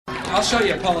I'll show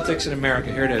you politics in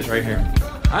America. Here it is, right here.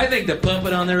 I think the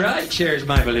puppet on the right shares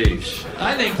my beliefs.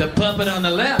 I think the puppet on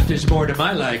the left is more to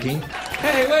my liking.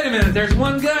 Hey, wait a minute. There's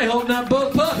one guy holding up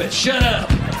both puppets. Shut up.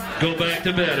 Go back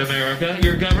to bed, America.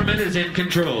 Your government is in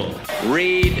control.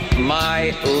 Read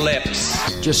my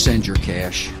lips. Just send your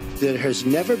cash. There has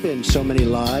never been so many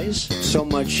lies, so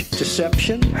much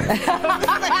deception. Doesn't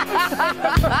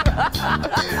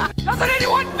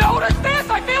anyone notice this?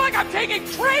 I feel like I'm taking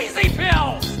crazy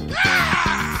pills.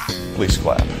 Please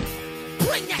clap.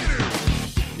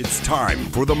 It's time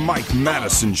for the Mike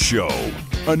Madison Show,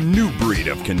 a new breed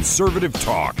of conservative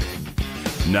talk.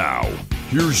 Now,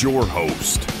 here's your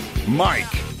host,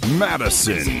 Mike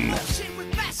Madison.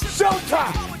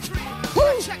 Showtime!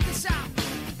 Woo!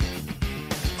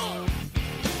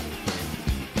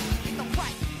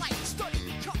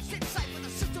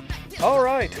 All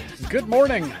right, good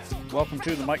morning. Welcome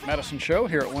to the Mike Madison Show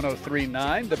here at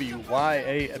 103.9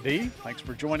 WYAB. Thanks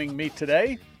for joining me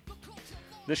today.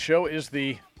 This show is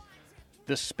the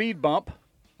speed bump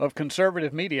of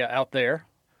conservative media out there,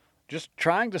 just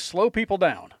trying to slow people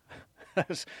down.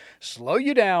 Slow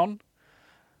you down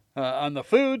on the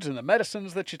foods and the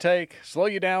medicines that you take, slow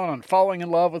you down on falling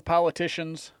in love with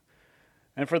politicians.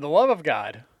 And for the love of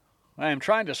God, I am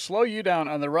trying to slow you down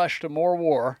on the rush to more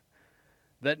war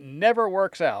that never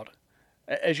works out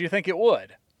as you think it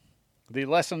would. The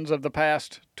lessons of the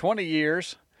past 20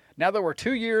 years, now that we're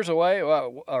 2 years away,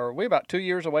 are we about 2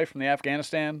 years away from the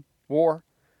Afghanistan war?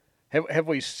 Have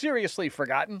we seriously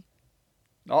forgotten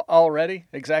already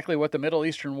exactly what the Middle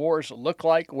Eastern wars look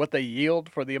like, what they yield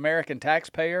for the American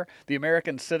taxpayer, the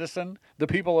American citizen, the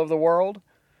people of the world?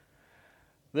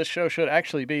 This show should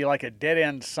actually be like a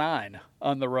dead-end sign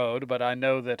on the road, but I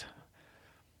know that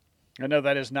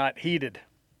is not heeded.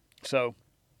 So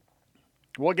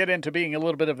we'll get into being a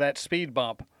little bit of that speed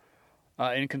bump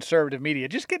in conservative media.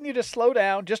 Just getting you to slow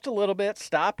down just a little bit,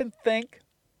 stop and think.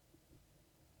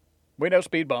 We know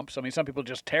speed bumps. I mean, some people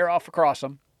just tear off across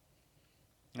them.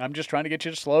 I'm just trying to get you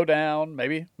to slow down,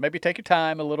 maybe take your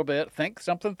time a little bit, think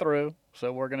something through.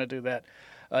 So we're going to do that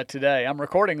today. I'm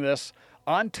recording this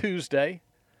on Tuesday,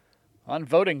 on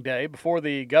voting day, before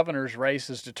the governor's race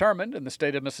is determined in the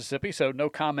state of Mississippi, so no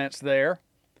comments there.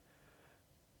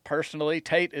 Personally,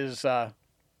 Tate is,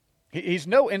 he's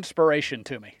no inspiration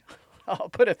to me. I'll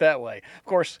put it that way. Of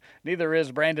course, neither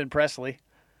is Brandon Presley.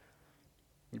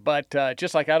 But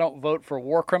just like I don't vote for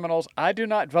war criminals, I do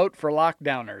not vote for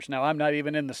lockdowners. Now, I'm not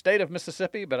even in the state of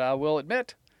Mississippi, but I will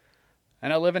admit,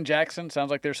 and I live in Jackson. Sounds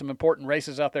like there's some important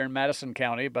races out there in Madison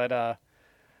County, but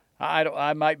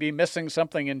I might be missing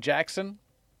something in Jackson.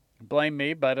 Blame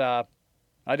me, but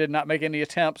I did not make any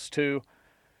attempts to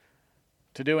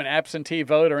do an absentee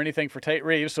vote or anything for Tate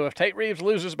Reeves. So if Tate Reeves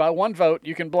loses by one vote,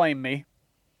 you can blame me.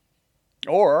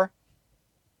 Or,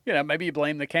 maybe you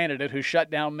blame the candidate who shut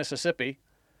down Mississippi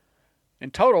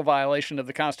in total violation of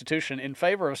the Constitution in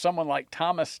favor of someone like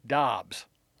Thomas Dobbs.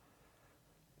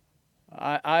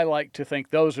 I like to think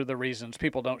those are the reasons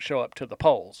people don't show up to the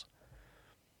polls.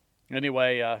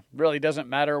 Anyway, really doesn't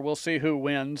matter. We'll see who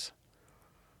wins.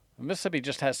 Mississippi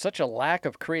just has such a lack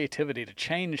of creativity to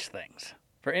change things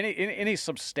for any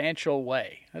substantial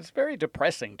way. It's very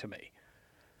depressing to me.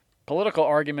 Political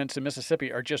arguments in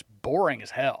Mississippi are just boring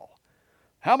as hell.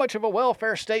 How much of a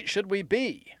welfare state should we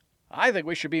be? I think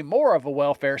we should be more of a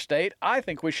welfare state. I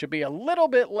think we should be a little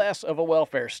bit less of a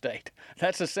welfare state.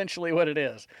 That's essentially what it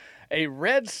is. A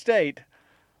red state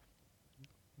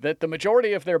that the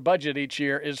majority of their budget each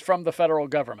year is from the federal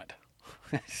government.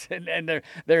 and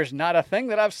there's not a thing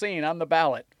that I've seen on the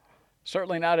ballot,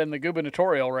 certainly not in the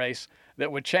gubernatorial race,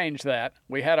 that would change that.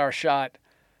 We had our shot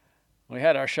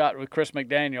with Chris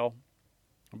McDaniel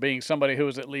being somebody who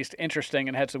was at least interesting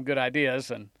and had some good ideas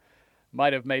and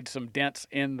might have made some dents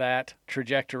in that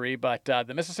trajectory. But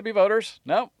the Mississippi voters,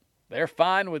 no, they're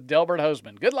fine with Delbert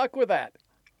Hosemann. Good luck with that.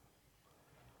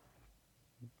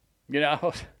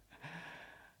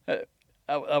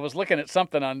 I was looking at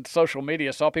something on social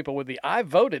media, saw people with the I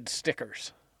voted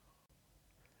stickers.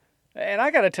 And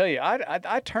I got to tell you,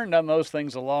 I turned on those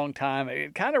things a long time.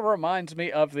 It kind of reminds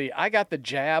me of the I got the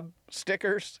jab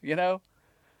stickers,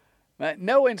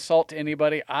 No insult to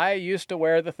anybody. I used to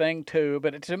wear the thing too,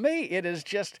 but to me, it is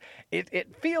just,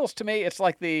 it feels to me, it's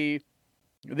like the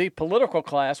political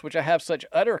class, which I have such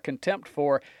utter contempt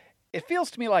for. It feels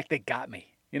to me like they got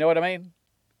me. You know what I mean?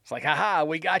 It's like, haha,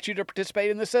 we got you to participate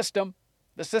in the system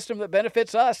that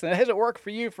benefits us, and it hasn't worked for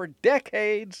you for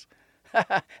decades.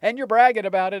 And you're bragging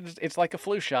about it. It's like a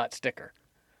flu shot sticker.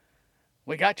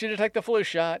 We got you to take the flu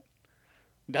shot.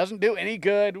 Doesn't do any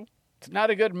good. It's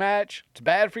not a good match. It's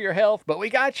bad for your health, but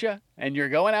we got you. And you're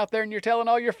going out there and you're telling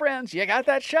all your friends, you got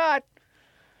that shot.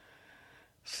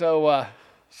 So I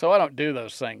don't do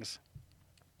those things.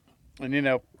 And, you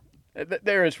know,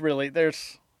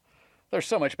 there's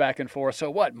so much back and forth. So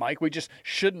what, Mike? We just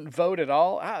shouldn't vote at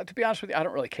all? To be honest with you, I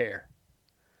don't really care.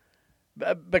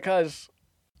 Because,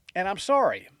 and I'm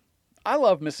sorry, I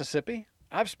love Mississippi.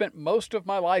 I've spent most of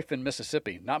my life in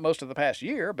Mississippi. Not most of the past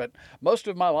year, but most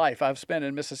of my life I've spent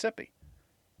in Mississippi.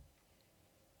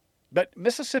 But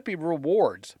Mississippi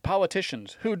rewards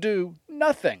politicians who do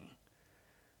nothing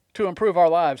to improve our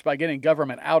lives by getting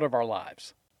government out of our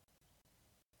lives.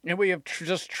 And we have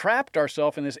just trapped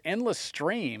ourselves in this endless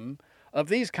stream of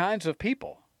these kinds of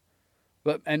people.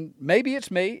 And maybe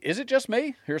it's me. Is it just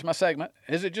me? Here's my segment.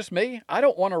 Is it just me? I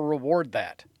don't want to reward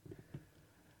that.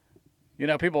 You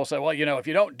know, people will say, well, you know, if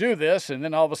you don't do this, and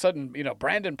then all of a sudden, you know,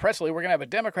 Brandon Presley, we're going to have a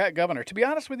Democrat governor. To be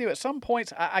honest with you, at some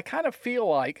points, I kind of feel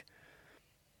like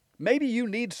maybe you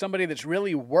need somebody that's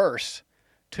really worse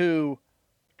to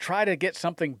try to get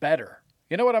something better.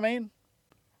 You know what I mean?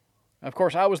 Of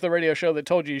course, I was the radio show that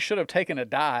told you should have taken a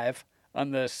dive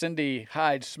on the Cindy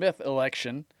Hyde-Smith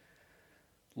election.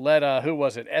 Let, who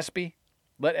was it, Espy?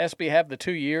 Let Espy have the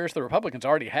 2 years. The Republicans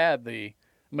already had the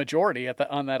majority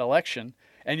on that election.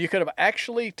 And you could have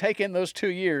actually taken those 2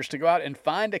 years to go out and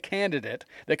find a candidate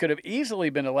that could have easily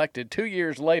been elected 2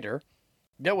 years later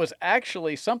that was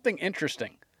actually something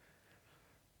interesting.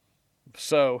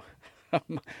 So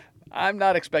I'm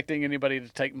not expecting anybody to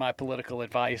take my political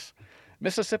advice.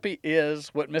 Mississippi is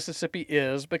what Mississippi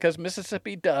is because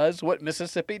Mississippi does what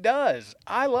Mississippi does.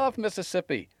 I love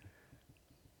Mississippi.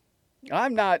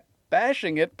 I'm not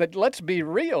bashing it, but let's be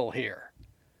real here.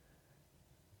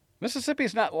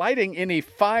 Mississippi's not lighting any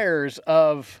fires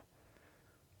of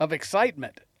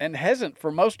excitement and hasn't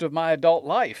for most of my adult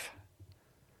life.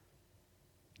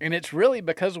 And it's really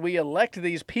because we elect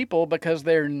these people because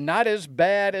they're not as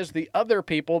bad as the other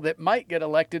people that might get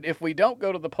elected if we don't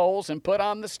go to the polls and put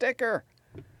on the sticker.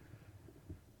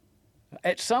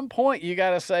 At some point, you got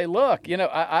to say, look, you know,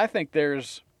 I think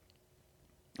there's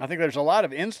a lot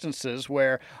of instances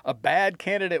where a bad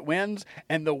candidate wins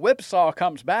and the whipsaw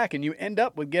comes back and you end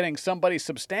up with getting somebody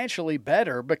substantially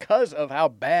better because of how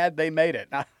bad they made it.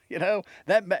 Now, you know,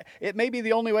 it may be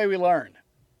the only way we learn.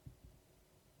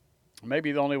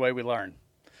 Maybe the only way we learn.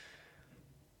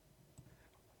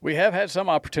 We have had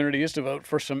some opportunities to vote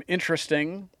for some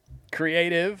interesting,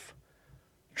 creative,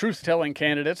 truth-telling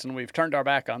candidates, and we've turned our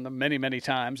back on them many, many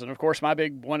times. And, of course, my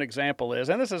big one example is,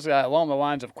 and this is along the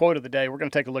lines of quote of the day, we're going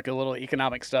to take a look at a little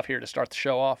economic stuff here to start the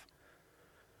show off.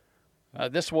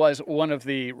 This was one of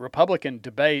the Republican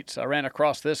debates. I ran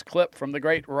across this clip from the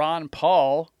great Ron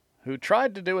Paul, who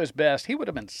tried to do his best. He would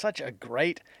have been such a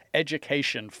great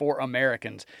education for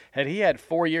Americans had he had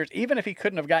 4 years, even if he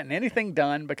couldn't have gotten anything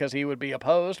done because he would be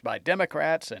opposed by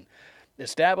Democrats and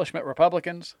establishment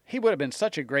Republicans. He would have been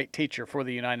such a great teacher for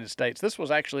the United States. This was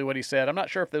actually what he said. I'm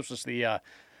not sure if this was the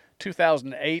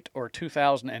 2008 or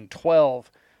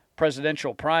 2012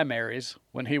 presidential primaries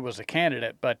when he was a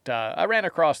candidate, but I ran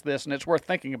across this, and it's worth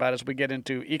thinking about as we get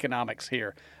into economics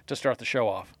here to start the show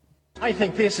off. I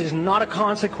think this is not a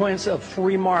consequence of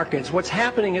free markets. What's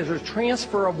happening is there's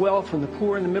transfer of wealth from the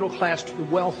poor and the middle class to the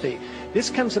wealthy. This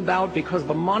comes about because of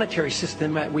the monetary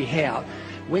system that we have.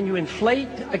 When you inflate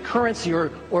a currency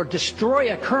or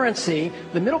destroy a currency,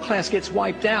 the middle class gets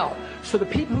wiped out. So the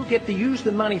people who get to use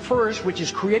the money first, which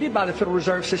is created by the Federal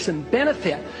Reserve System,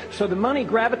 benefit. So the money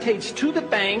gravitates to the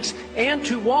banks and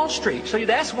to Wall Street. So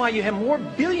that's why you have more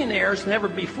billionaires than ever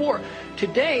before.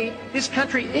 Today, this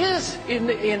country is in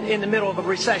the middle of a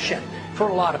recession for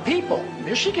a lot of people.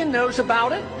 Michigan knows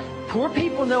about it. Poor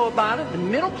people know about it. The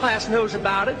middle class knows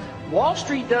about it. Wall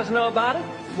Street doesn't know about it.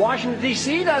 Washington,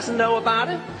 D.C. doesn't know about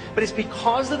it, but it's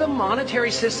because of the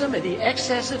monetary system and the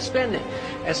excessive spending.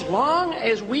 As long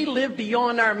as we live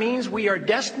beyond our means, we are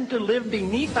destined to live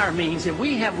beneath our means, and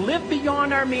we have lived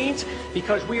beyond our means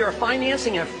because we are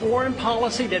financing a foreign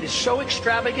policy that is so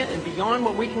extravagant and beyond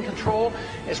what we can control,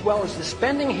 as well as the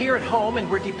spending here at home, and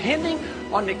we're depending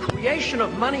on the creation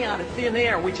of money out of thin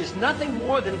air, which is nothing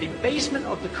more than debasement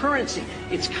of the currency.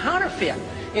 It's counterfeit.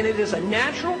 And it is a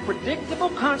natural, predictable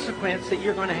consequence that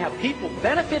you're going to have people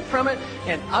benefit from it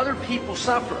and other people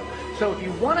suffer. So if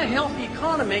you want a healthy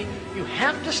economy, you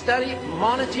have to study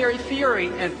monetary theory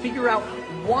and figure out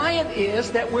why it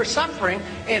is that we're suffering.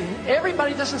 And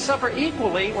everybody doesn't suffer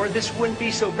equally, or this wouldn't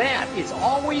be so bad. It's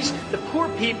always the poor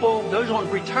people, those on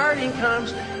retired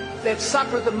incomes, that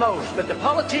suffer the most. But the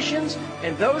politicians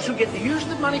and those who get to use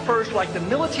the money first, like the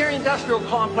military-industrial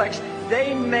complex,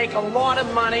 they make a lot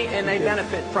of money and they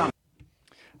benefit from it.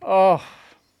 Oh,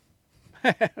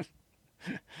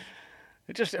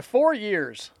 Just 4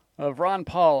 years of Ron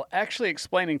Paul actually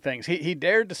explaining things. He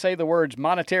dared to say the words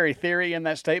monetary theory in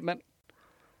that statement.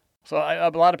 So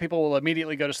a lot of people will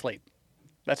immediately go to sleep.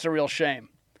 That's a real shame.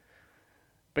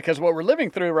 Because what we're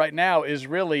living through right now is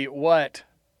really what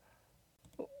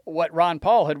Ron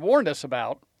Paul had warned us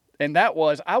about. And that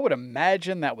was, I would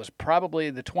imagine that was probably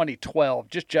the 2012,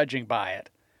 just judging by it.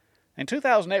 In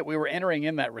 2008, we were entering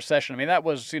in that recession. I mean, that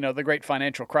was, the great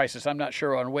financial crisis. I'm not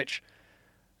sure on which,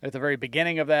 at the very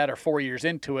beginning of that or 4 years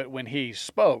into it when he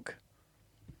spoke.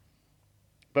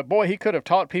 But boy, he could have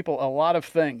taught people a lot of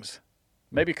things.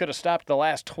 Maybe could have stopped the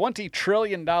last $20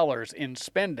 trillion in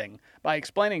spending by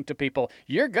explaining to people,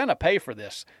 you're going to pay for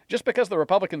this. Just because the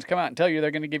Republicans come out and tell you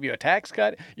they're going to give you a tax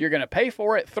cut, you're going to pay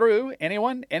for it through,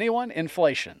 anyone,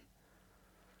 inflation.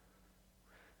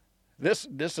 This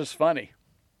is funny.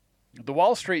 The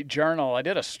Wall Street Journal, I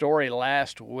did a story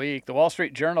last week. The Wall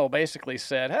Street Journal basically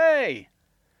said, hey,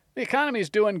 the economy's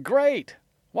doing great.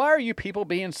 Why are you people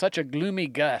being such a gloomy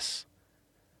Gus?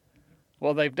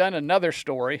 Well, they've done another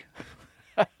story.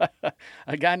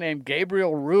 A guy named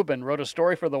Gabriel Rubin wrote a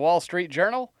story for the Wall Street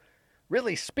Journal,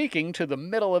 really speaking to the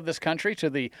middle of this country, to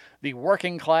the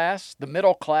working class, the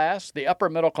middle class, the upper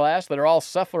middle class that are all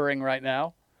suffering right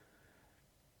now.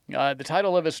 The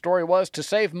title of his story was, To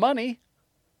Save Money,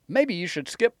 Maybe You Should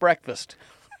Skip Breakfast.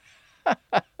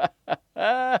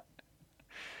 I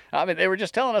mean, they were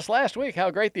just telling us last week how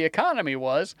great the economy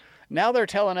was. Now they're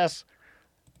telling us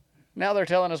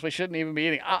we shouldn't even be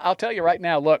eating. I'll tell you right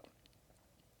now, look,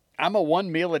 I'm a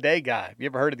 1 meal a day guy. Have you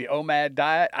ever heard of the OMAD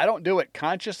diet? I don't do it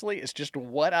consciously. It's just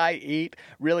what I eat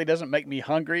really doesn't make me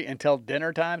hungry until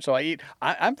dinner time. So I eat.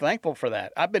 I'm thankful for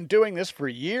that. I've been doing this for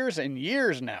years and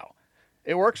years now.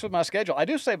 It works with my schedule. I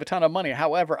do save a ton of money.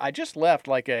 However, I just left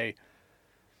I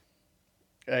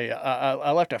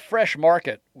left a fresh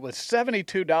market with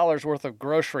 $72 worth of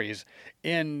groceries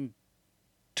in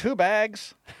 2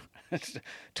 bags,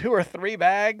 2 or 3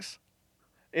 bags.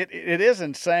 It is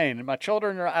insane. My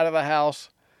children are out of the house,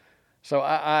 so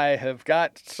I have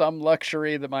got some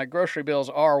luxury that my grocery bills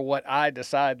are what I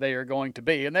decide they are going to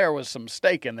be. And there was some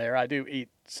steak in there. I do eat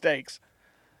steaks.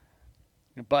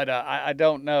 But I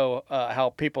don't know how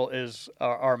people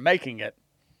are making it.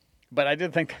 But I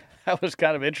did think that was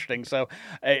kind of interesting. So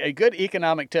a good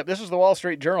economic tip. This is the Wall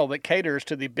Street Journal that caters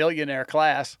to the billionaire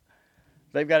class.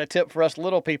 They've got a tip for us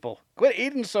little people. Quit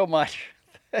eating so much.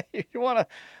 You want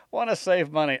to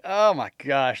save money. Oh, my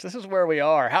gosh. This is where we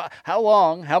are. How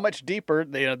long, how much deeper?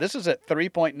 This is at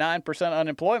 3.9%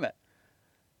 unemployment.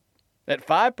 At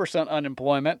 5%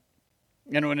 unemployment,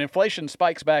 and when inflation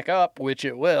spikes back up, which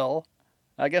it will,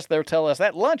 I guess they'll tell us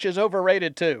that lunch is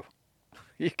overrated too.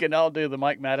 You can all do the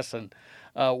Mike Madison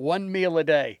 1 meal a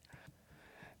day.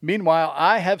 Meanwhile,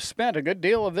 I have spent a good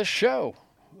deal of this show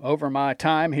over my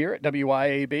time here at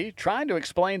WYAB trying to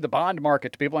explain the bond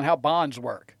market to people and how bonds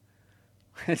work.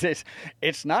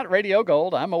 It's not radio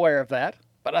gold, I'm aware of that,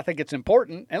 but I think it's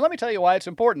important. And let me tell you why it's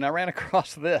important. I ran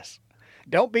across this.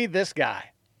 Don't be this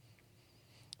guy.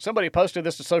 Somebody posted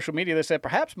this to social media. They said,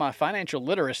 perhaps my financial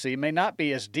literacy may not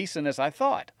be as decent as I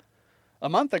thought. A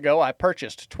month ago, I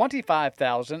purchased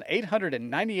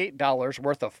 $25,898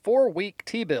 worth of 4-week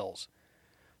T-bills.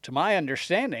 To my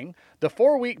understanding, the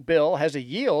 4-week bill has a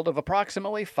yield of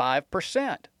approximately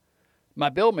 5%. My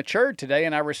bill matured today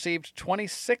and I received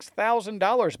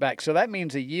 $26,000 back, so that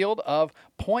means a yield of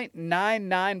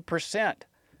 0.99%.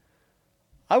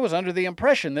 I was under the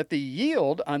impression that the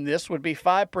yield on this would be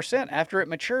 5% after it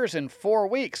matures in 4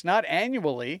 weeks, not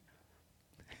annually.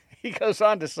 He goes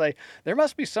on to say, there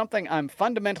must be something I'm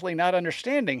fundamentally not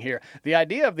understanding here. The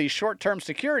idea of these short-term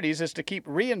securities is to keep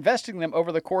reinvesting them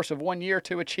over the course of 1 year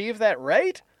to achieve that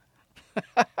rate?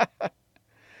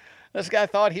 This guy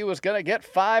thought he was going to get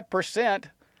 5%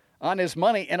 on his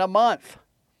money in a month.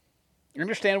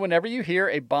 Understand, whenever you hear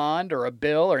a bond or a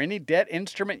bill or any debt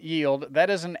instrument yield, that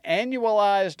is an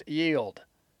annualized yield.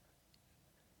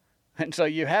 And so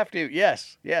you have to,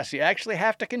 yes, you actually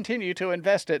have to continue to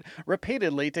invest it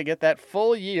repeatedly to get that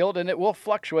full yield, and it will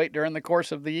fluctuate during the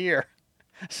course of the year.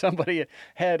 Somebody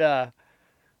had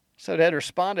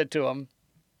responded to him.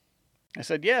 I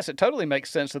said, yes, it totally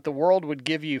makes sense that the world would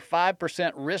give you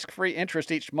 5% risk-free interest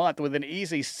each month with an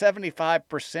easy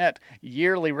 75%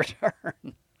 yearly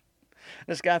return.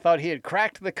 This guy thought he had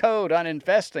cracked the code on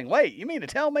investing. Wait, you mean to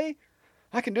tell me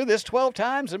I can do this 12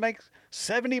 times and make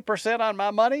 70% on my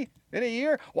money in a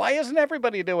year? Why isn't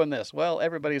everybody doing this? Well,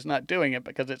 everybody's not doing it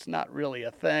because it's not really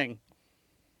a thing.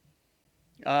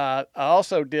 I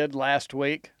also did last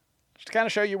week, just to kind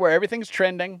of show you where everything's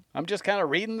trending. I'm just kind of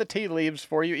reading the tea leaves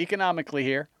for you economically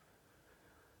here.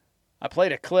 I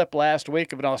played a clip last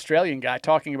week of an Australian guy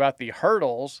talking about the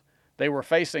hurdles they were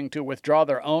facing to withdraw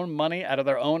their own money out of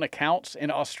their own accounts in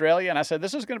Australia. And I said,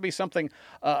 this is going to be something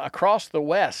across the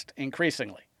West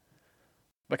increasingly,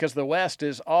 because the West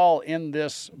is all in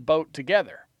this boat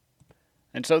together.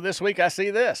 And so this week I see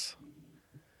this.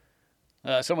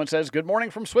 Someone says, good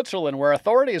morning from Switzerland, where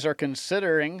authorities are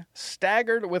considering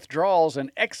staggered withdrawals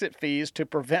and exit fees to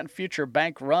prevent future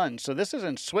bank runs. So this is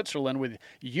in Switzerland with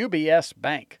UBS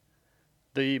Bank,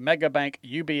 the mega bank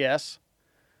UBS.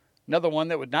 Another one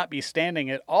that would not be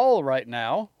standing at all right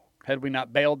now had we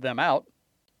not bailed them out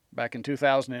back in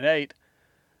 2008.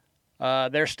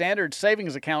 Their standard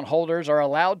savings account holders are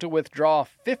allowed to withdraw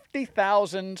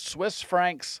 50,000 Swiss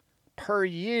francs per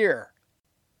year.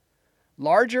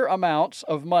 Larger amounts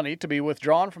of money to be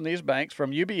withdrawn from these banks,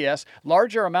 from UBS,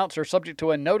 larger amounts are subject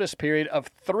to a notice period of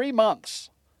 3 months.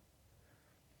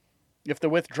 If the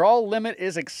withdrawal limit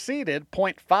is exceeded,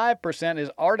 0.5% is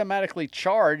automatically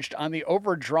charged on the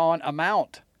overdrawn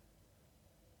amount.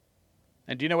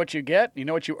 And do you know what you get? You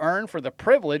know what you earn for the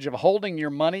privilege of holding your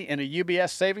money in a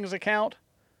UBS savings account?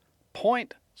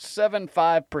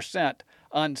 0.75%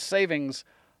 on savings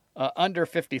under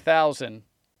 50,000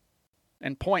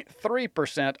 and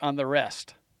 0.3% on the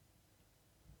rest.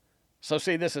 So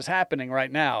see, this is happening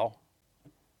right now.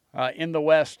 In the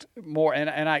West more,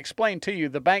 and I explained to you,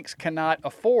 the banks cannot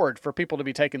afford for people to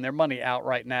be taking their money out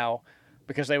right now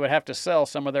because they would have to sell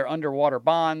some of their underwater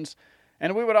bonds,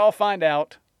 and we would all find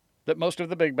out that most of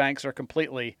the big banks are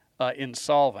completely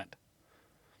insolvent.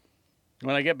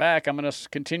 When I get back, I'm going to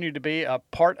continue to be a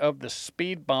part of the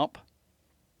speed bump,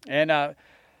 and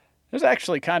there's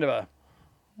actually kind of a,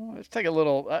 let's take a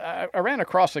little, I ran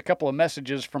across a couple of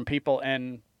messages from people,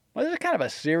 and well, there's kind of a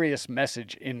serious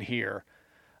message in here.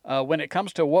 When it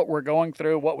comes to what we're going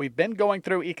through, what we've been going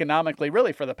through economically,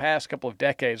 really for the past couple of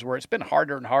decades, where it's been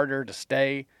harder and harder to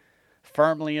stay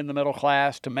firmly in the middle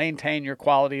class, to maintain your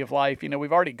quality of life. You know,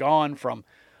 we've already gone from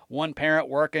one parent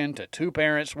working to two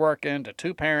parents working to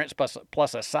two parents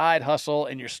plus a side hustle,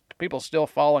 and people still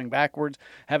falling backwards,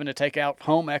 having to take out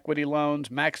home equity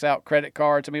loans, max out credit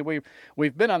cards. I mean,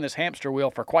 we've been on this hamster wheel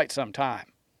for quite some time.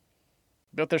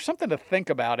 But there's something to think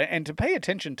about and to pay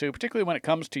attention to, particularly when it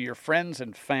comes to your friends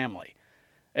and family,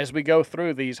 as we go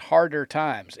through these harder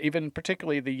times, even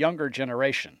particularly the younger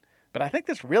generation. But I think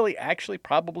this really actually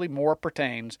probably more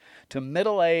pertains to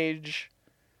middle-aged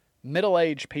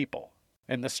people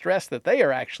and the stress that they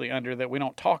are actually under that we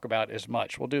don't talk about as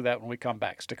much. We'll do that when we come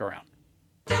back. Stick around.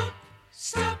 Don't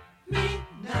stop me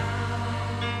now.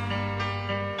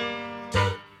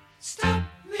 Don't stop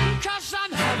me, 'cause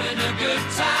I'm having a good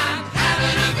time.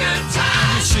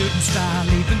 I'm a shooting star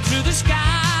leaping through the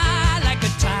sky like a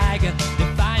tiger,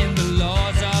 defying the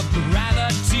laws of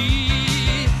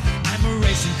gravity. I'm a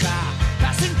racing car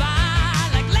passing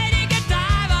by like Lady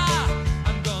Godiva.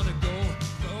 I'm gonna go.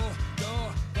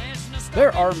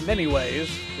 There are many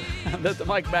ways that the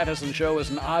Mike Madison Show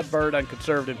is an odd bird on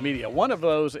conservative media. One of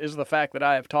those is the fact that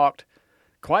I have talked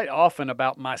quite often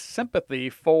about my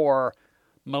sympathy for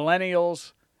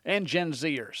millennials and Gen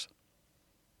Zers.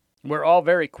 We're all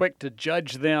very quick to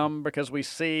judge them because we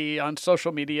see on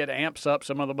social media it amps up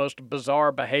some of the most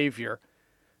bizarre behavior.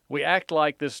 We act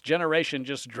like this generation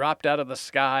just dropped out of the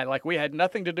sky, like we had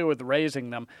nothing to do with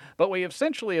raising them. But we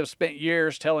essentially have spent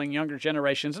years telling younger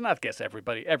generations, and I guess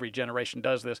every generation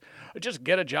does this, just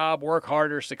get a job, work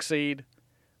harder, succeed.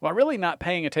 While really not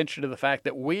paying attention to the fact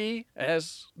that we,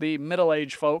 as the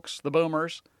middle-aged folks, the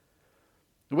boomers,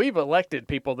 we've elected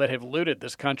people that have looted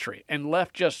this country and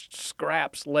left just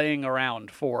scraps laying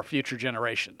around for future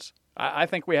generations. I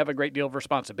think we have a great deal of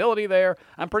responsibility there.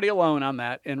 I'm pretty alone on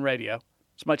that in radio.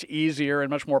 It's much easier and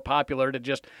much more popular to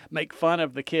just make fun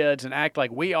of the kids and act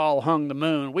like we all hung the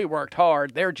moon. We worked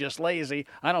hard. They're just lazy.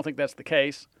 I don't think that's the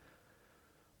case.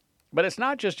 But it's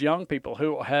not just young people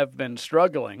who have been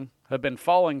struggling, have been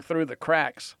falling through the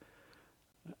cracks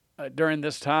during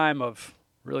this time of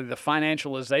really the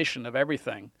financialization of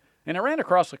everything. And I ran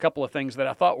across a couple of things that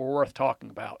I thought were worth talking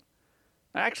about.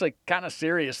 Actually, kind of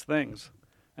serious things.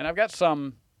 And I've got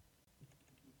some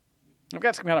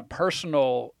kind of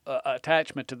personal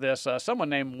attachment to this. Someone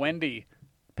named Wendy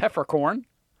Peppercorn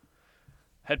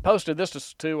had posted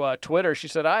this to Twitter. She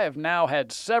said, I have now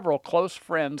had several close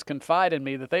friends confide in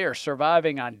me that they are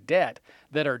surviving on debt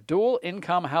that are dual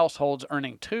income households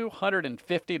earning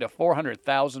 $250,000 to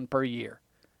 $400,000 per year.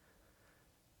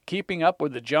 Keeping up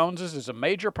with the Joneses is a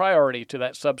major priority to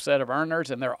that subset of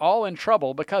earners, and they're all in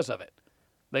trouble because of it.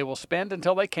 They will spend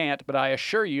until they can't, but I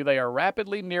assure you they are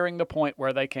rapidly nearing the point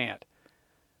where they can't.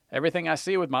 Everything I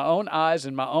see with my own eyes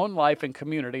in my own life and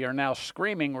community are now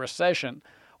screaming recession,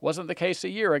 Wasn't the case a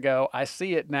year ago. I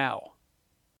see it now.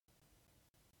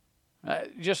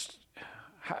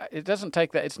 It doesn't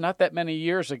take that. It's not that many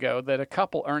years ago that a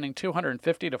couple earning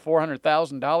 $250,000 to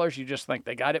 $400,000, you just think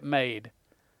they got it made.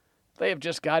 They have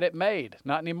just got it made.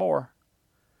 Not anymore.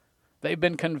 They've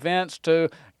been convinced to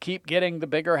keep getting the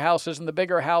bigger houses and the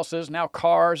bigger houses. Now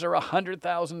cars are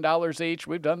 $100,000 each.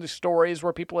 We've done these stories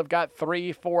where people have got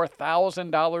 $3,000,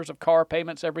 $4,000 of car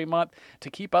payments every month to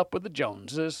keep up with the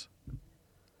Joneses.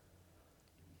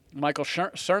 Michael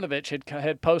Cernovich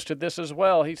had posted this as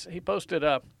well. He posted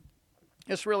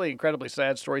this really incredibly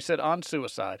sad story. He said, on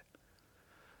suicide,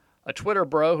 a Twitter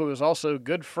bro who is also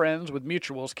good friends with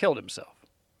mutuals killed himself.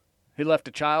 He left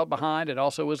a child behind and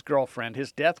also his girlfriend.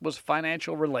 His death was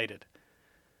financial related.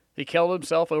 He killed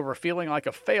himself over feeling like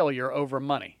a failure over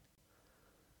money.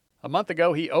 A month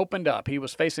ago, he opened up. He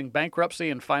was facing bankruptcy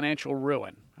and financial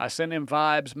ruin. I sent him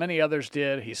vibes. Many others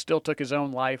did. He still took his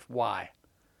own life. Why?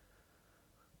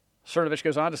 Cernovich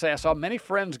goes on to say, I saw many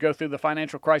friends go through the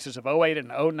financial crisis of 08 and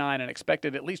 09 and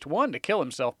expected at least one to kill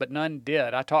himself, but none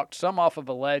did. I talked some off of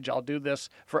a ledge. I'll do this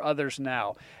for others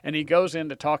now. And he goes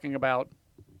into talking about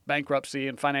bankruptcy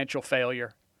and financial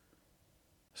failure.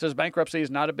 Says bankruptcy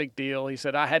is not a big deal. He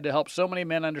said, I had to help so many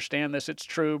men understand this. It's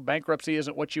true. Bankruptcy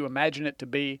isn't what you imagine it to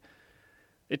be.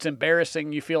 It's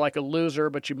embarrassing. You feel like a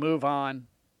loser, but you move on.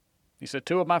 He said,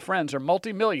 2 of my friends are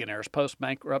multimillionaires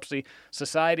post-bankruptcy.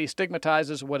 Society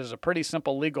stigmatizes what is a pretty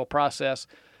simple legal process.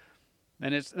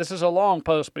 And this is a long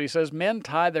post, but he says, men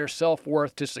tie their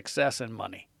self-worth to success and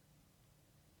money.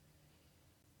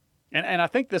 And I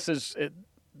think this is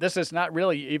not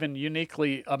really even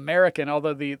uniquely American,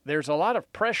 although there's a lot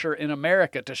of pressure in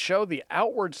America to show the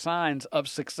outward signs of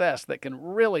success that can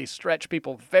really stretch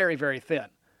people very, very thin.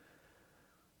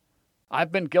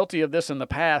 I've been guilty of this in the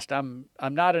past. I'm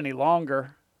not any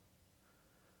longer.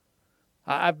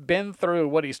 I've been through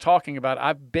what he's talking about.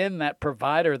 I've been that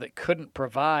provider that couldn't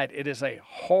provide. It is a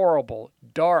horrible,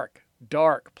 dark,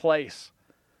 dark place.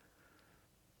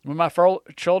 When my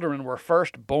children were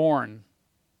first born,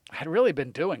 I had really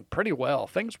been doing pretty well.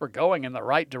 Things were going in the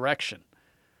right direction.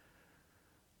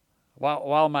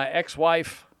 While my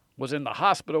ex-wife was in the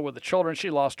hospital with the children,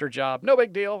 she lost her job. No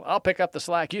big deal. I'll pick up the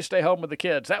slack. You stay home with the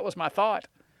kids. That was my thought.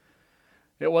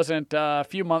 It wasn't a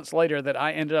few months later that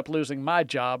I ended up losing my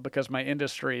job because my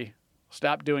industry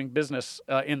stopped doing business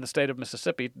in the state of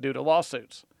Mississippi due to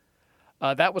lawsuits.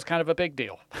 That was kind of a big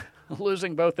deal,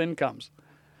 losing both incomes.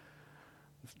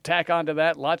 Tack onto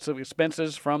that, lots of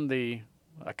expenses from a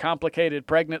complicated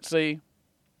pregnancy.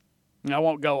 I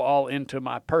won't go all into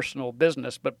my personal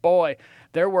business, but boy,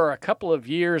 there were a couple of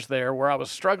years there where I was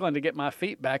struggling to get my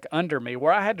feet back under me,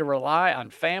 where I had to rely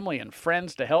on family and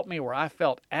friends to help me, where I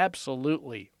felt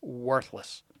absolutely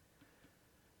worthless.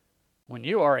 When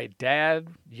you are a dad,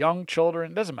 young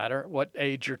children, doesn't matter what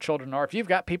age your children are, if you've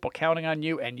got people counting on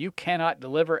you and you cannot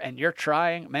deliver and you're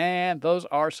trying, man, those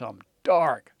are some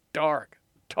dark, dark,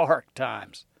 dark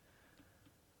times.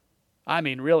 I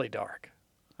mean, really dark.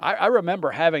 I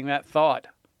remember having that thought,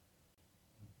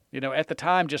 at the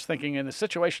time, just thinking in the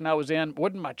situation I was in,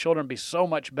 wouldn't my children be so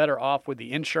much better off with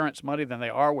the insurance money than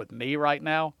they are with me right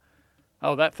now?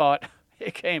 Oh, that thought,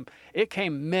 it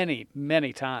came many,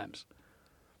 many times.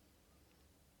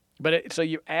 But so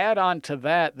you add on to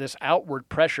that this outward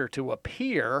pressure to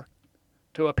appear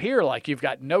like you've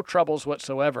got no troubles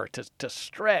whatsoever, to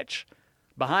stretch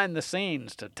behind the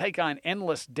scenes, to take on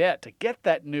endless debt, to get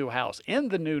that new house in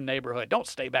the new neighborhood. Don't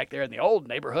stay back there in the old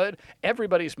neighborhood.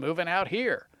 Everybody's moving out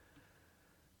here.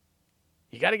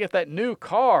 You got to get that new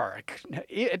car.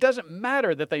 It doesn't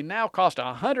matter that they now cost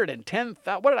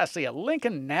 $110,000. What did I see? A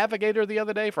Lincoln Navigator the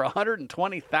other day for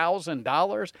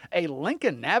 $120,000. A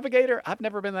Lincoln Navigator? I've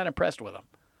never been that impressed with them.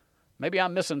 Maybe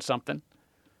I'm missing something.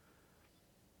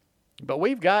 But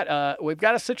we've got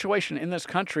a situation in this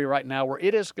country right now where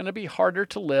it is going to be harder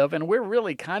to live, and we're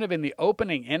really kind of in the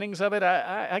opening innings of it.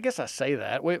 I guess I say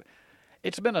that.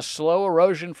 It's been a slow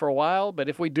erosion for a while, but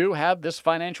if we do have this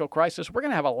financial crisis, we're going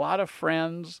to have a lot of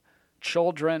friends,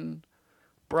 children,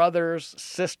 brothers,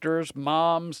 sisters,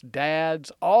 moms,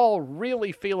 dads, all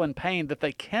really feeling pain that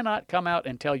they cannot come out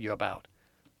and tell you about.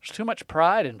 There's too much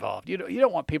pride involved. You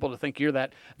don't want people to think you're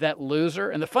that loser.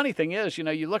 And the funny thing is,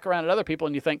 you look around at other people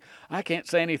and you think, I can't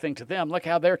say anything to them. Look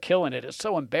how they're killing it. It's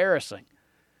so embarrassing.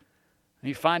 And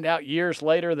you find out years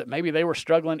later that maybe they were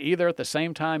struggling either at the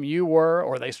same time you were,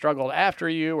 or they struggled after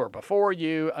you or before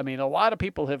you. I mean, a lot of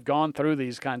people have gone through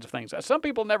these kinds of things. Some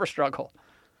people never struggle.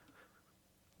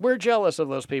 We're jealous of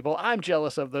those people. I'm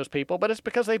jealous of those people, but it's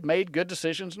because they've made good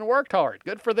decisions and worked hard.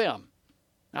 Good for them.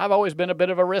 I've always been a bit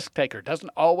of a risk taker.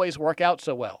 Doesn't always work out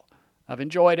so well. I've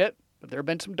enjoyed it. but there have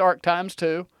been some dark times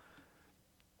too.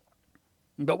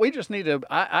 But we just need to,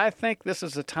 I think this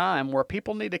is a time where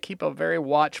people need to keep a very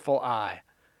watchful eye.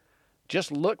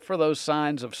 Just look for those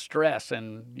signs of stress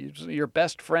and your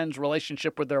best friend's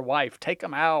relationship with their wife. Take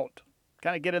them out.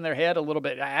 Kind of get in their head a little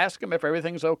bit. Ask them if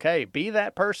everything's okay. Be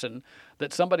that person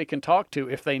that somebody can talk to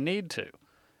if they need to.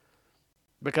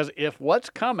 Because if what's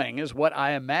coming is what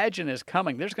I imagine is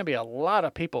coming, there's going to be a lot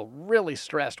of people really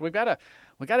stressed. We've got to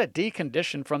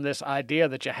decondition from this idea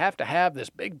that you have to have this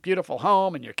big, beautiful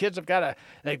home and your kids they've got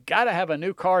to have a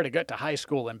new car to get to high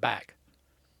school and back.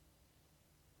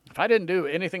 If I didn't do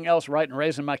anything else right in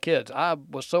raising my kids, I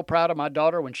was so proud of my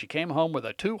daughter when she came home with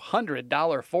a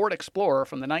 $200 Ford Explorer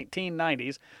from the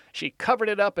 1990s. She covered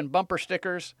it up in bumper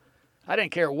stickers. I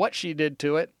didn't care what she did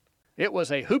to it. It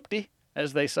was a hoopty,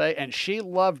 as they say, and she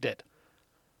loved it.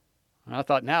 And I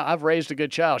thought, now I've raised a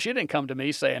good child. She didn't come to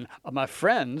me saying, my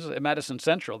friends at Madison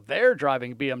Central, they're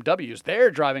driving BMWs,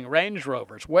 they're driving Range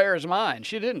Rovers. Where's mine?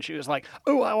 She didn't. She was like,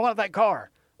 ooh, I want that car.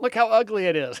 Look how ugly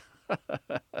it is.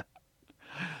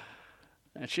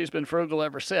 And she's been frugal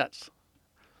ever since.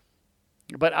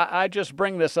 But I just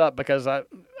bring this up because I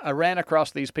ran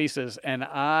across these pieces and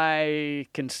I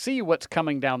can see what's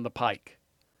coming down the pike.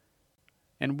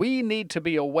 And we need to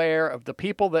be aware of the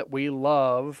people that we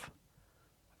love,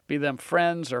 be them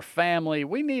friends or family.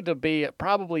 We need to be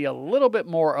probably a little bit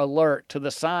more alert to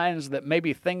the signs that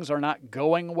maybe things are not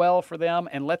going well for them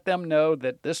and let them know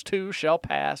that this too shall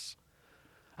pass.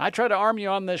 I try to arm you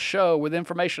on this show with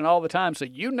information all the time so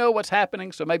you know what's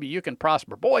happening so maybe you can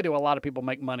prosper. Boy, do a lot of people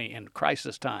make money in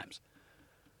crisis times.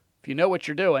 If you know what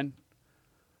you're doing,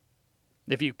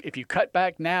 if you cut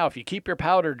back now, if you keep your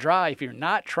powder dry, if you're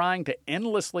not trying to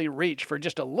endlessly reach for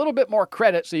just a little bit more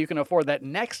credit so you can afford that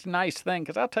next nice thing,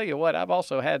 because I'll tell you what, I've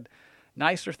also had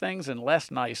nicer things and less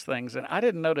nice things, and I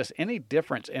didn't notice any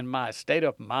difference in my state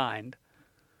of mind.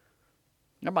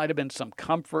 There might have been some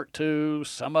comfort too,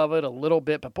 some of it a little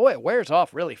bit, but boy, it wears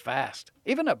off really fast.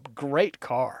 Even a great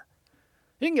car.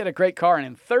 You can get a great car, and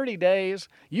in 30 days,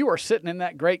 you are sitting in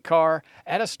that great car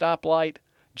at a stoplight,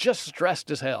 just stressed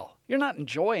as hell. You're not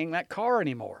enjoying that car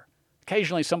anymore.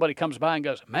 Occasionally somebody comes by and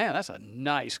goes, man, that's a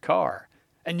nice car.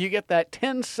 And you get that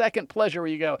 10-second pleasure where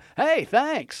you go, hey,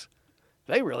 thanks.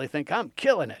 They really think I'm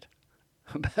killing it.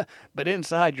 But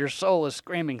inside your soul is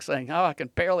screaming, saying, oh, I can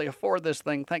barely afford this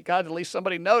thing. Thank God at least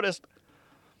somebody noticed.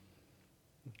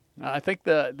 I think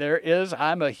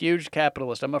I'm a huge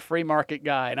capitalist. I'm a free market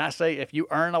guy. And I say if you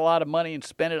earn a lot of money and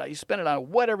spend it, you spend it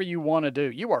on whatever you want to do.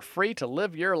 You are free to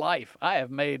live your life. I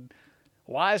have made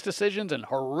wise decisions and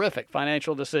horrific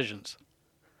financial decisions.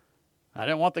 I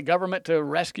didn't want the government to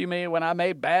rescue me when I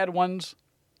made bad ones.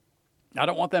 I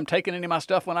don't want them taking any of my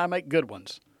stuff when I make good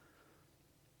ones.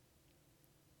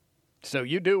 So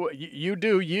you do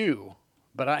you.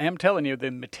 But I am telling you, the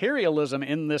materialism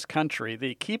in this country,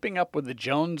 the keeping up with the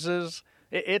Joneses,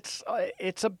 it's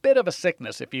a bit of a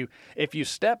sickness. If you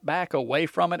step back away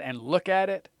from it and look at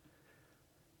it,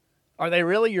 are they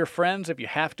really your friends if you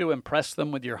have to impress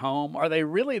them with your home? Are they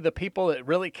really the people that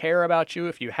really care about you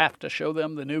if you have to show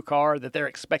them the new car, that they're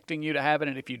expecting you to have it,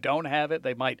 and if you don't have it,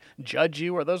 they might judge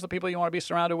you? Are those the people you want to be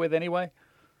surrounded with anyway?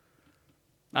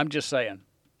 I'm just saying.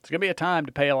 It's going to be a time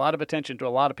to pay a lot of attention to a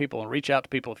lot of people and reach out to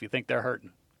people if you think they're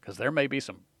hurting, because there may be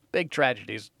some big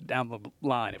tragedies down the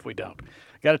line if we don't.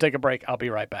 Got to take a break. I'll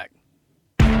be right back.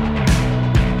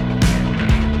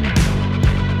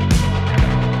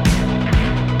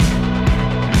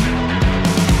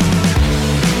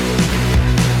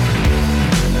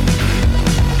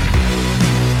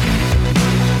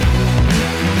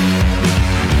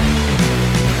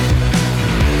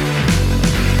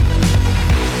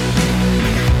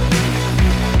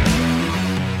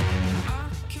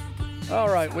 All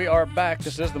right, we are back.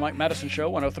 This is the Mike Madison Show,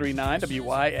 103.9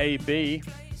 WYAB.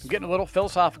 I'm getting a little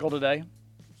philosophical today.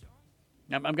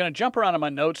 I'm going to jump around in my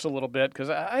notes a little bit because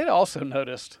I had also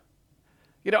noticed,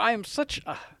 I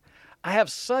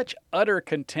have such utter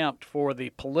contempt for the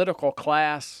political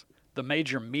class, the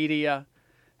major media,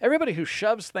 everybody who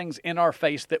shoves things in our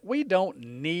face that we don't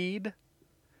need.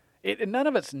 None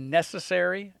of it's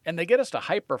necessary, and they get us to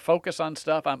hyper-focus on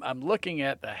stuff. I'm looking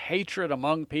at the hatred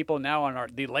among people now on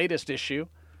the latest issue.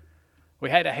 We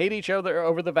had to hate each other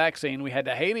over the vaccine. We had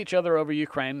to hate each other over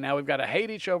Ukraine. Now we've got to hate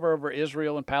each other over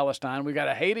Israel and Palestine. We've got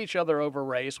to hate each other over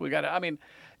race.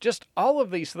 Just all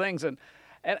of these things. And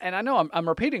I know I'm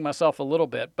repeating myself a little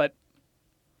bit, but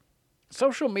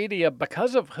social media,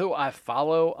 because of who I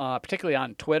follow, particularly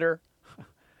on Twitter,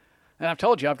 and I've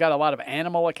told you I've got a lot of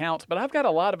animal accounts, but I've got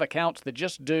a lot of accounts that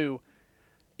just do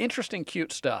interesting,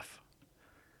 cute stuff.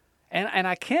 And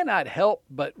I cannot help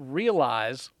but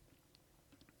realize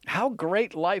how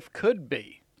great life could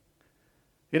be.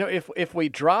 You know, if we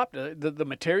dropped, the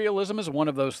materialism is one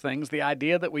of those things, the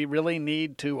idea that we really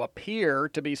need to appear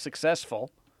to be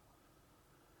successful.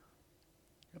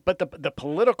 But the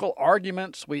political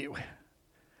arguments, we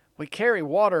carry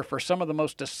water for some of the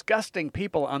most disgusting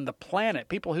people on the planet,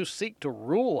 people who seek to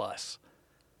rule us.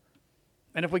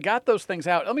 And if we got those things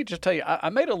out, let me just tell you, I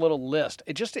made a little list.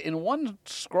 It just in one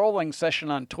scrolling session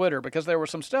on Twitter, because there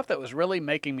was some stuff that was really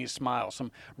making me smile,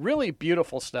 some really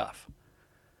beautiful stuff.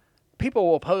 People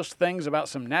will post things about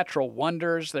some natural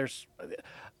wonders. There's,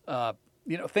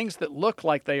 things that look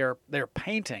like they're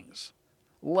paintings,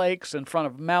 lakes in front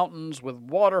of mountains with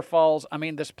waterfalls. I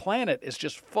mean, this planet is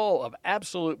just full of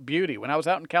absolute beauty. When I was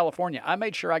out in California, I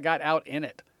made sure I got out in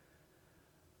it.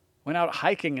 Went out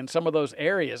hiking in some of those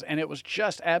areas, and it was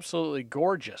just absolutely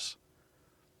gorgeous.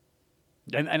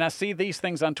 And I see these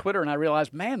things on Twitter, and I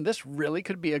realize, man, this really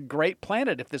could be a great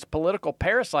planet if this political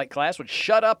parasite class would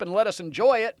shut up and let us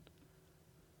enjoy it.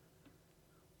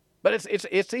 But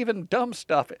it's even dumb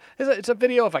stuff. It's a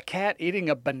video of a cat eating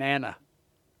a banana.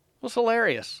 It was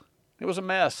hilarious. It was a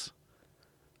mess.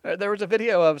 There was a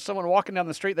video of someone walking down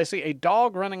the street. They see a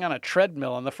dog running on a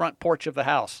treadmill on the front porch of the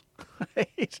house.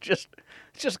 He's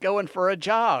just going for a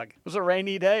jog. It was a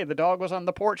rainy day. The dog was on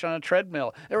the porch on a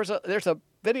treadmill. There's a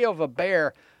video of a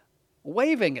bear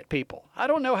waving at people. I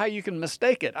don't know how you can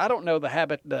mistake it. I don't know the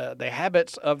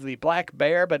habits of the black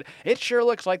bear, but it sure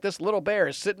looks like this little bear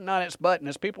is sitting on its butt, and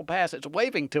as people pass, it's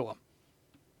waving to them.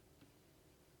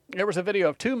 There was a video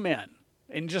of two men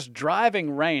in just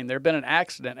driving rain. There had been an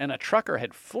accident, and a trucker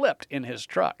had flipped in his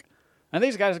truck. And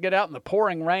these guys get out in the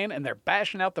pouring rain, and they're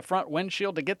bashing out the front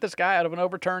windshield to get this guy out of an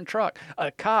overturned truck.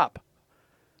 A cop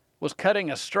was cutting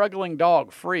a struggling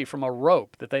dog free from a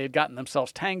rope that they had gotten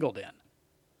themselves tangled in.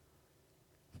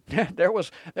 There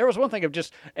was one thing of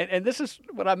just, and this is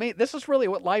what I mean, this is really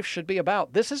what life should be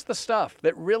about. This is the stuff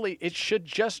that really it should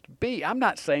just be. I'm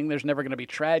not saying there's never going to be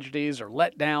tragedies or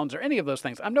letdowns or any of those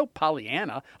things. I'm no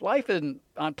Pollyanna. Life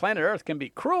on planet Earth can be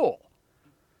cruel.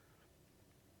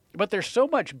 But there's so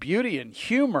much beauty and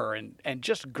humor and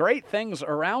just great things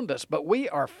around us, but we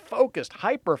are focused,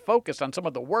 hyper-focused on some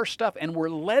of the worst stuff, and we're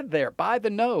led there by the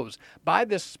nose, by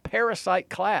this parasite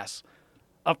class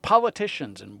of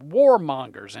politicians and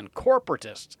warmongers and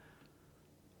corporatists,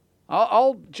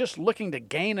 all just looking to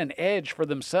gain an edge for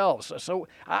themselves. So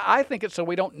I think it's so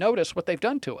we don't notice what they've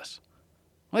done to us.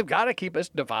 They've got to keep us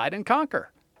divide and conquer.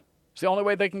 It's the only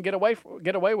way they can get away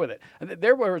with it.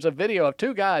 There was a video of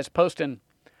two guys posting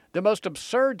the most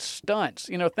absurd stunts,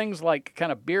 things like kind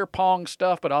of beer pong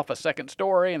stuff, but off a second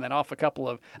story and then off a couple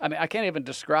of, I can't even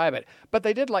describe it. But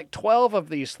they did like 12 of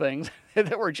these things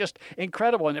that were just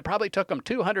incredible, and it probably took them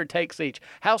 200 takes each.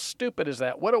 How stupid is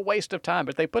that? What a waste of time.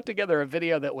 But they put together a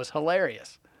video that was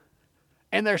hilarious.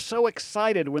 And they're so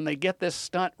excited when they get this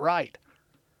stunt right.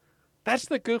 That's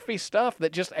the goofy stuff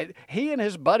that just, he and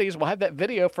his buddies will have that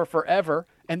video for forever,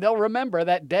 and they'll remember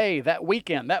that day, that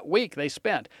weekend, that week they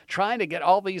spent trying to get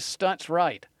all these stunts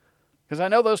right. Because I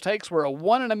know those takes were a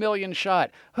 1 in a million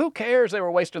shot. Who cares they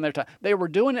were wasting their time? They were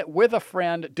doing it with a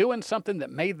friend, doing something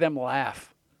that made them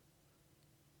laugh.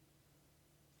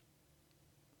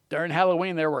 During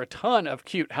Halloween, there were a ton of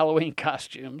cute Halloween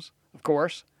costumes, of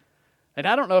course. And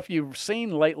I don't know if you've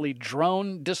seen lately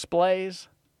drone displays.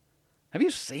 Have you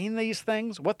seen these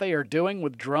things, what they are doing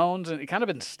with drones and kind of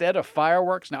instead of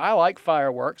fireworks? Now, I like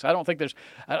fireworks. I don't think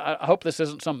I hope this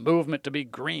isn't some movement to be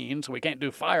green, so we can't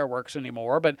do fireworks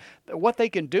anymore. But what they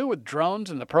can do with drones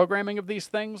and the programming of these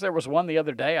things, there was one the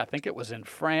other day, I think it was in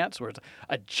France, where it's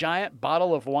a giant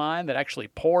bottle of wine that actually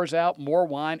pours out more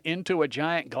wine into a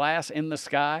giant glass in the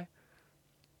sky.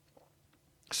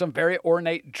 Some very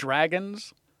ornate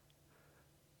dragons,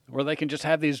 where they can just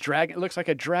have these it looks like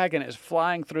a dragon is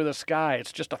flying through the sky.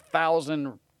 It's just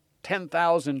 1,000,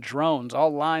 10,000 drones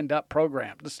all lined up,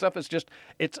 programmed. This stuff is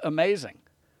it's amazing.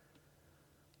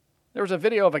 There was a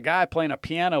video of a guy playing a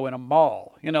piano in a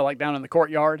mall, like down in the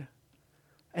courtyard.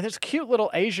 And this cute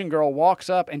little Asian girl walks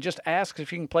up and just asks if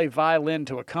she can play violin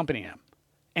to accompany him.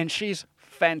 And she's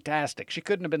fantastic. She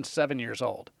couldn't have been 7 years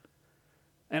old.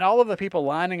 And all of the people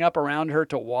lining up around her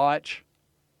to watch.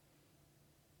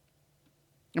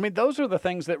 Those are the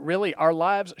things that really our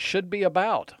lives should be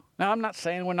about. Now, I'm not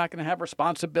saying we're not going to have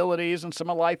responsibilities and some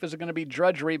of life is going to be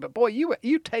drudgery, but boy,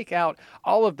 you take out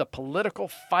all of the political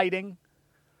fighting.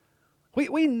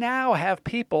 We now have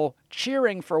people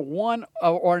cheering for one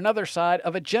or another side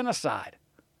of a genocide.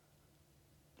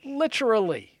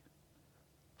 Literally.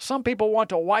 Some people want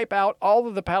to wipe out all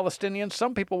of the Palestinians.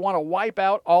 Some people want to wipe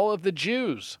out all of the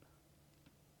Jews.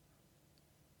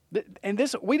 And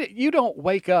you don't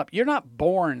wake up. You're not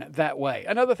born that way.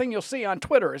 Another thing you'll see on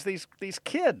Twitter is these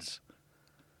kids.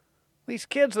 These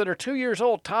kids that are 2 years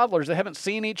old, toddlers, that haven't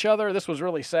seen each other. This was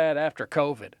really sad after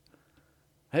COVID.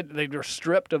 They were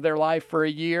stripped of their life for a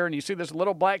year, and you see this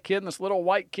little black kid and this little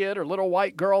white kid or little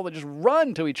white girl that just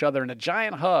run to each other in a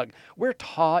giant hug. We're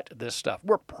taught this stuff.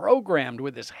 We're programmed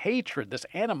with this hatred, this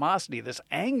animosity, this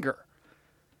anger.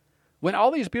 When all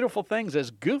these beautiful things,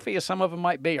 as goofy as some of them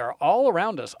might be, are all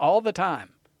around us all the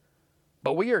time.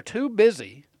 But we are too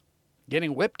busy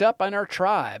getting whipped up in our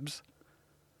tribes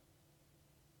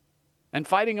and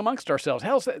fighting amongst ourselves.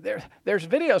 Hell, there's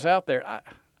videos out there.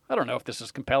 I don't know if this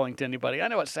is compelling to anybody. I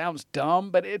know it sounds dumb,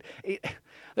 but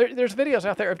there's videos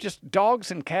out there of just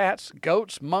dogs and cats,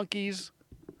 goats, monkeys,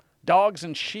 dogs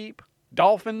and sheep,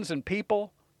 dolphins and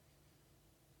people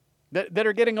that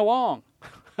are getting along.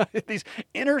 These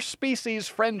interspecies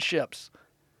friendships.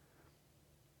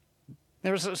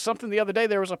 There was something the other day,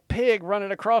 there was a pig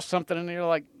running across something, and you're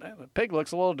like, the pig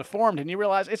looks a little deformed, and you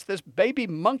realize it's this baby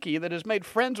monkey that has made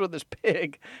friends with this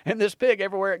pig, and this pig,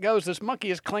 everywhere it goes, this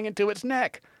monkey is clinging to its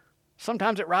neck.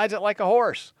 Sometimes it rides it like a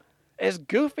horse. As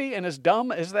goofy and as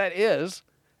dumb as that is,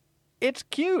 it's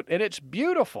cute, and it's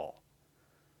beautiful.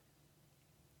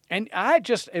 And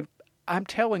I'm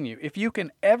telling you, if you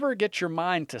can ever get your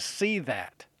mind to see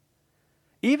that,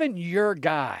 even your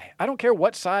guy, I don't care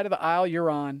what side of the aisle you're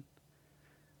on,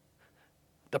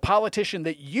 the politician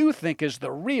that you think is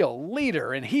the real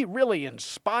leader and he really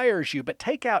inspires you, but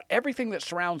take out everything that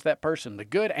surrounds that person, the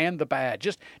good and the bad.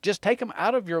 Just take them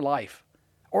out of your life.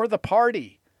 Or the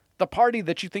party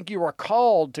that you think you are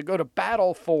called to go to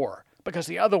battle for, because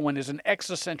the other one is an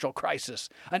existential crisis,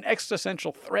 an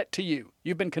existential threat to you.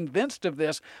 You've been convinced of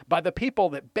this by the people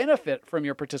that benefit from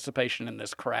your participation in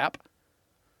this crap.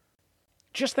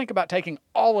 Just think about taking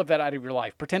all of that out of your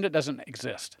life. Pretend it doesn't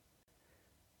exist.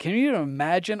 Can you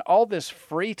imagine all this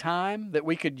free time that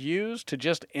we could use to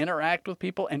just interact with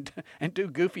people and do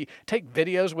goofy, take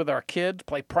videos with our kids,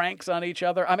 play pranks on each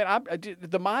other? I mean,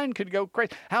 the mind could go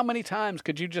crazy. How much time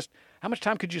could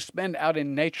you spend out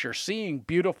in nature seeing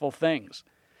beautiful things?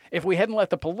 If we hadn't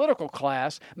let the political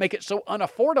class make it so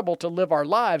unaffordable to live our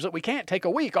lives that we can't take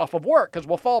a week off of work because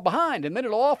we'll fall behind and then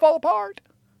it'll all fall apart.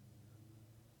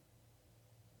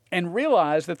 And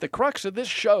realize that the crux of this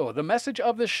show, the message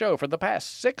of this show for the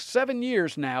past 6-7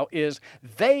 years now is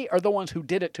they are the ones who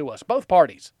did it to us, both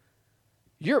parties.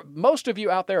 Most of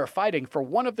you out there are fighting for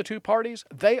one of the two parties.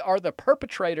 They are the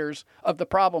perpetrators of the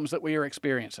problems that we are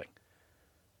experiencing.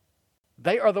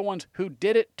 They are the ones who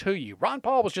did it to you. Ron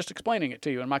Paul was just explaining it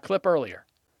to you in my clip earlier.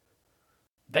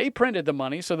 They printed the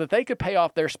money so that they could pay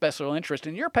off their special interest,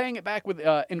 and you're paying it back with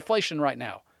inflation right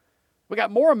now. We got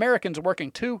more Americans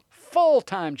working 2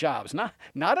 full-time jobs, not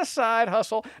a side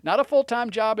hustle, not a full-time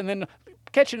job and then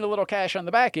catching a little cash on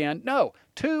the back end. No,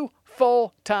 2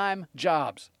 full-time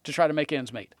jobs to try to make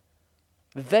ends meet.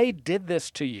 They did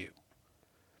this to you.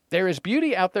 There is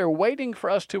beauty out there waiting for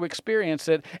us to experience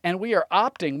it, and we are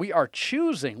opting, we are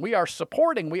choosing, we are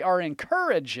supporting, we are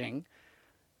encouraging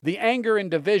the anger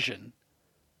and division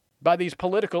by these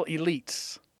political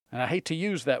elites. And I hate to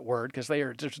use that word because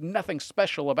there's nothing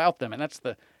special about them, and that's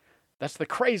the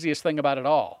craziest thing about it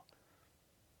all.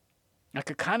 I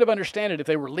could kind of understand it if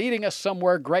they were leading us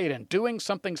somewhere great and doing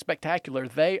something spectacular.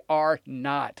 They are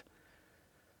not.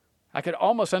 I could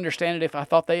almost understand it if I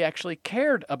thought they actually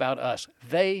cared about us.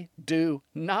 They do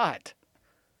not.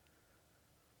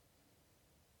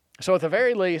 So at the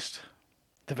very least,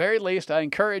 I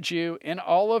encourage you in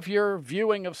all of your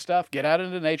viewing of stuff, get out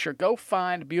into nature, go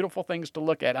find beautiful things to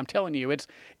look at. I'm telling you, it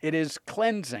is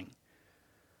cleansing.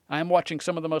 I am watching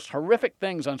some of the most horrific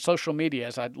things on social media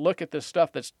as I look at this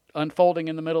stuff that's unfolding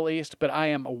in the Middle East, but I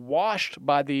am washed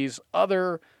by these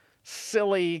other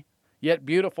silly yet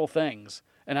beautiful things.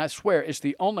 And I swear it's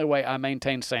the only way I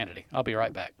maintain sanity. I'll be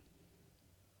right back.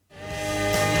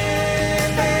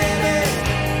 Hey,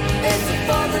 baby, it's the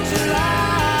 4th of July.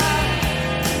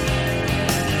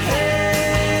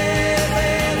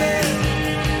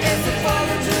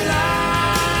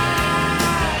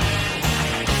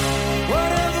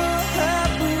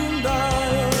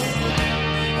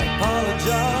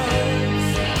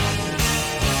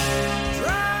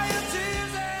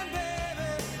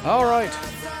 All right,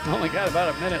 only got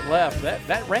about a minute left.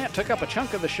 That rant took up a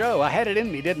chunk of the show. I had it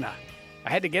in me, didn't I? I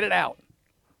had to get it out.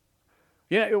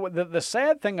 You know, the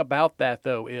sad thing about that,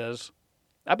 though, is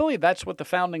I believe that's what the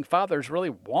Founding Fathers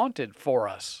really wanted for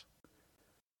us.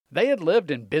 They had lived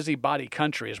in busybody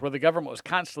countries where the government was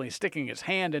constantly sticking its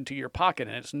hand into your pocket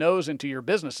and its nose into your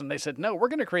business, and they said, no, we're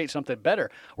going to create something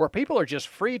better where people are just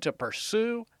free to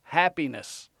pursue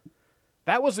happiness.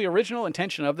 That was the original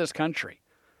intention of this country.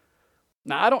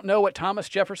 Now, I don't know what Thomas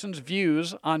Jefferson's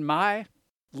views on my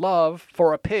love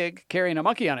for a pig carrying a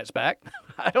monkey on its back.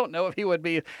 I don't know if he would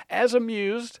be as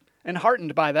amused and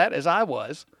heartened by that as I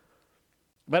was.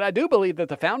 But I do believe that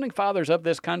the founding fathers of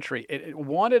this country it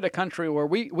wanted a country where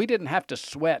we didn't have to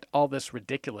sweat all this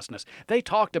ridiculousness. They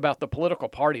talked about the political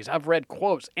parties. I've read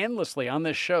quotes endlessly on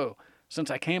this show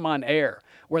since I came on air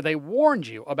where they warned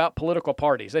you about political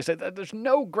parties. They said that there's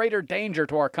no greater danger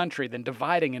to our country than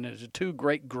dividing it into two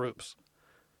great groups.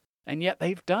 And yet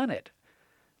they've done it.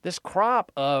 This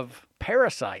crop of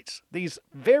parasites, these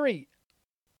very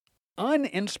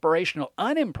uninspirational,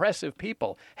 unimpressive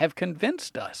people have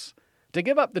convinced us to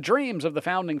give up the dreams of the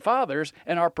founding fathers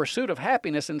and our pursuit of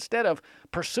happiness instead of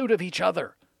pursuit of each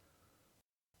other,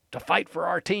 to fight for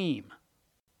our team.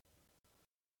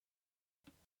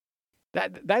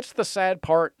 That's the sad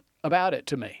part about it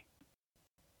to me.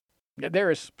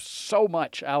 There is so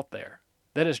much out there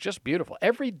that is just beautiful.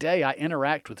 Every day I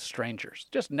interact with strangers,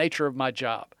 just nature of my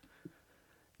job.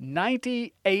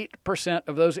 98%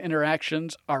 of those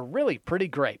interactions are really pretty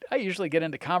great. I usually get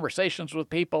into conversations with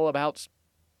people about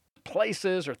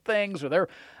places or things, or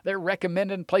they're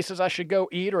recommending places I should go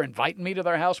eat or inviting me to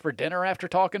their house for dinner after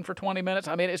talking for 20 minutes.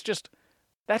 I mean, it's just,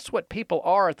 that's what people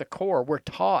are at the core. We're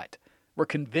taught, we're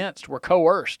convinced, we're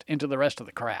coerced into the rest of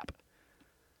the crap.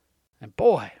 And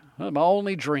boy, my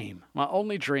only dream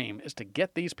is to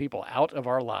get these people out of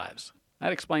our lives.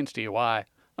 That explains to you why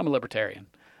I'm a libertarian.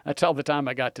 That's all the time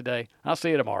I got today. I'll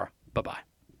see you tomorrow. Bye-bye.